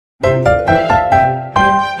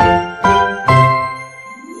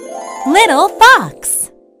Little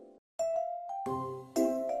Fox.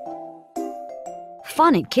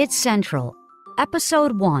 Fun at Kids Central,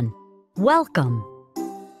 Episode 1. Welcome.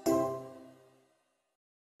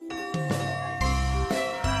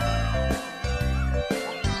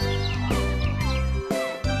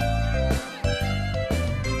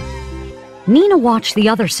 Nina watched the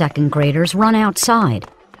other second graders run outside.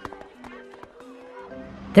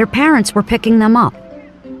 Their parents were picking them up.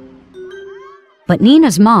 But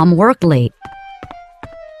Nina's mom worked late.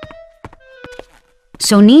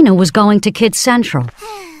 So Nina was going to Kids Central.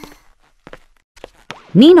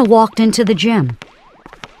 Nina walked into the gym.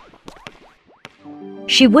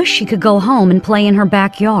 She wished she could go home and play in her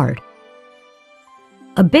backyard.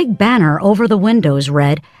 A big banner over the windows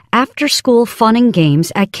read, "After School Fun and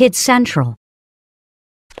Games at Kids Central."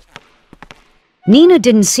 Nina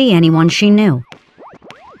didn't see anyone she knew.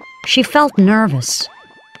 She felt nervous.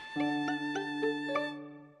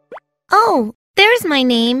 Oh, there's my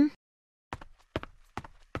name.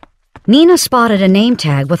 Nina spotted a name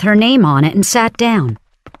tag with her name on it and sat down.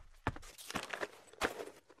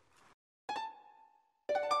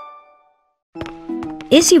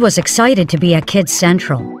 Izzy was excited to be at Kids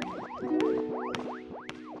Central.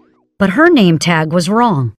 But her name tag was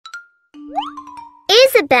wrong.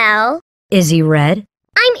 Isabel. Izzy read.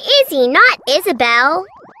 I'm Izzy, not Isabel.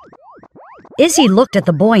 Izzy looked at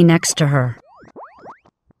the boy next to her.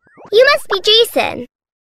 You must be Jason.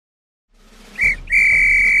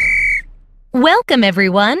 Welcome,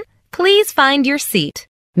 everyone. Please find your seat.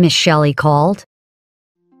 Miss Shelley called.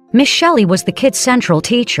 Miss Shelley was the Kids Central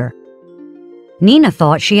teacher. Nina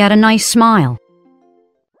thought she had a nice smile.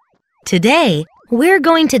 Today, we're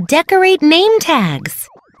going to decorate name tags,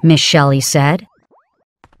 Miss Shelley said.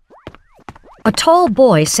 A tall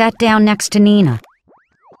boy sat down next to Nina.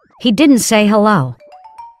 He didn't say hello.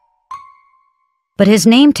 But his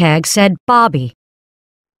name tag said Bobby.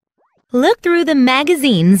 Look through the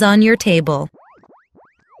magazines on your table.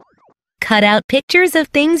 Cut out pictures of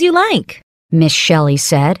things you like, Miss Shelley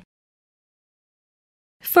said.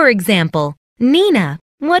 For example, Nina,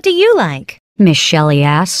 what do you like? Miss Shelley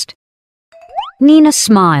asked. Nina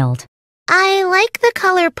smiled. I like the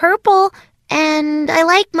color purple, and I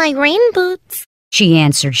like my rain boots, she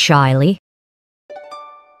answered shyly.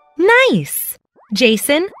 Nice.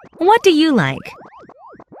 Jason, what do you like?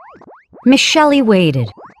 Miss Shelley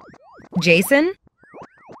waited. Jason?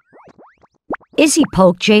 Izzy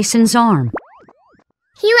poked Jason's arm.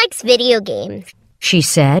 He likes video games, she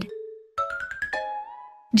said.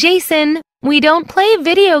 Jason, we don't play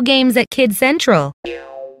video games at Kids Central.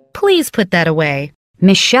 Please put that away.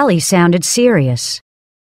 Miss Shelley sounded serious.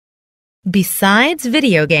 Besides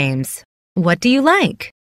video games, what do you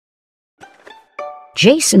like?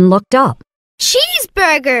 Jason looked up.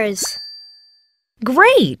 Cheeseburgers!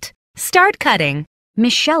 Great! Start cutting.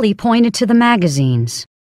 Miss Shelley pointed to the magazines.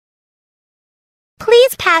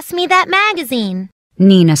 Please pass me that magazine,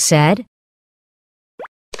 Nina said.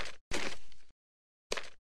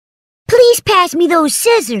 Please pass me those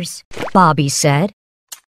scissors, Bobby said.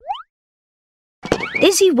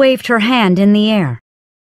 Izzy waved her hand in the air.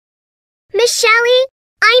 Miss Shelley,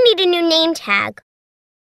 I need a new name tag.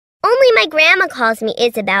 Only my grandma calls me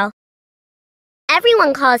Isabel.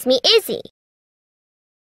 Everyone calls me Izzy.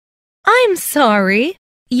 I'm sorry.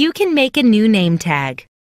 You can make a new name tag.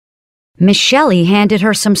 Miss Shelley handed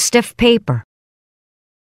her some stiff paper.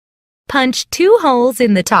 Punch 2 holes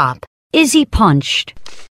in the top. Izzy punched.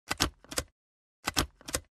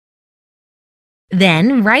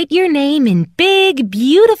 Then write your name in big,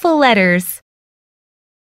 beautiful letters.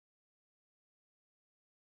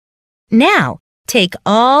 Now, take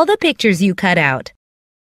all the pictures you cut out.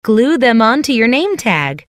 Glue them onto your name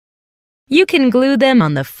tag. You can glue them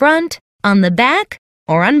on the front, on the back,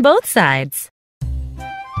 or on both sides.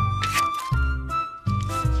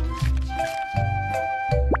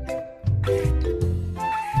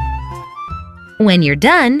 When you're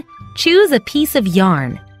done, choose a piece of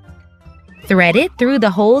yarn. Thread it through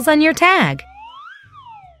the holes on your tag.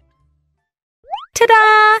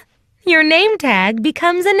 Ta-da! Your name tag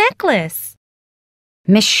becomes a necklace.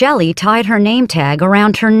 Miss Shelley tied her name tag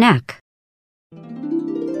around her neck.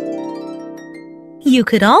 You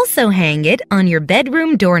could also hang it on your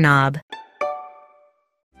bedroom doorknob.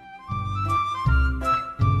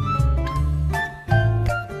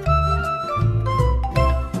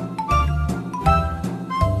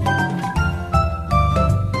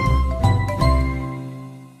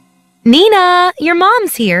 Nina, your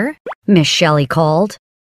mom's here, Miss Shelley called.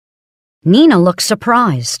 Nina looked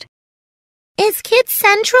surprised. Is Kids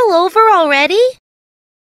Central over already?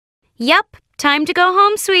 Yup, time to go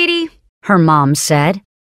home, sweetie. her mom said.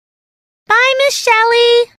 Bye, Miss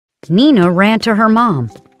Shelley. Nina ran to her mom.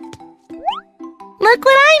 Look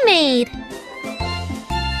what I made.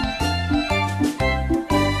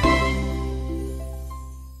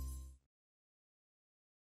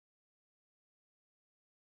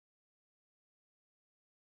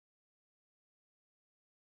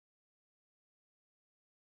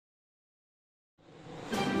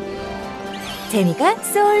 재미가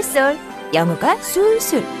쏠쏠, 영어가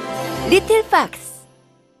술술. 리틀팍스.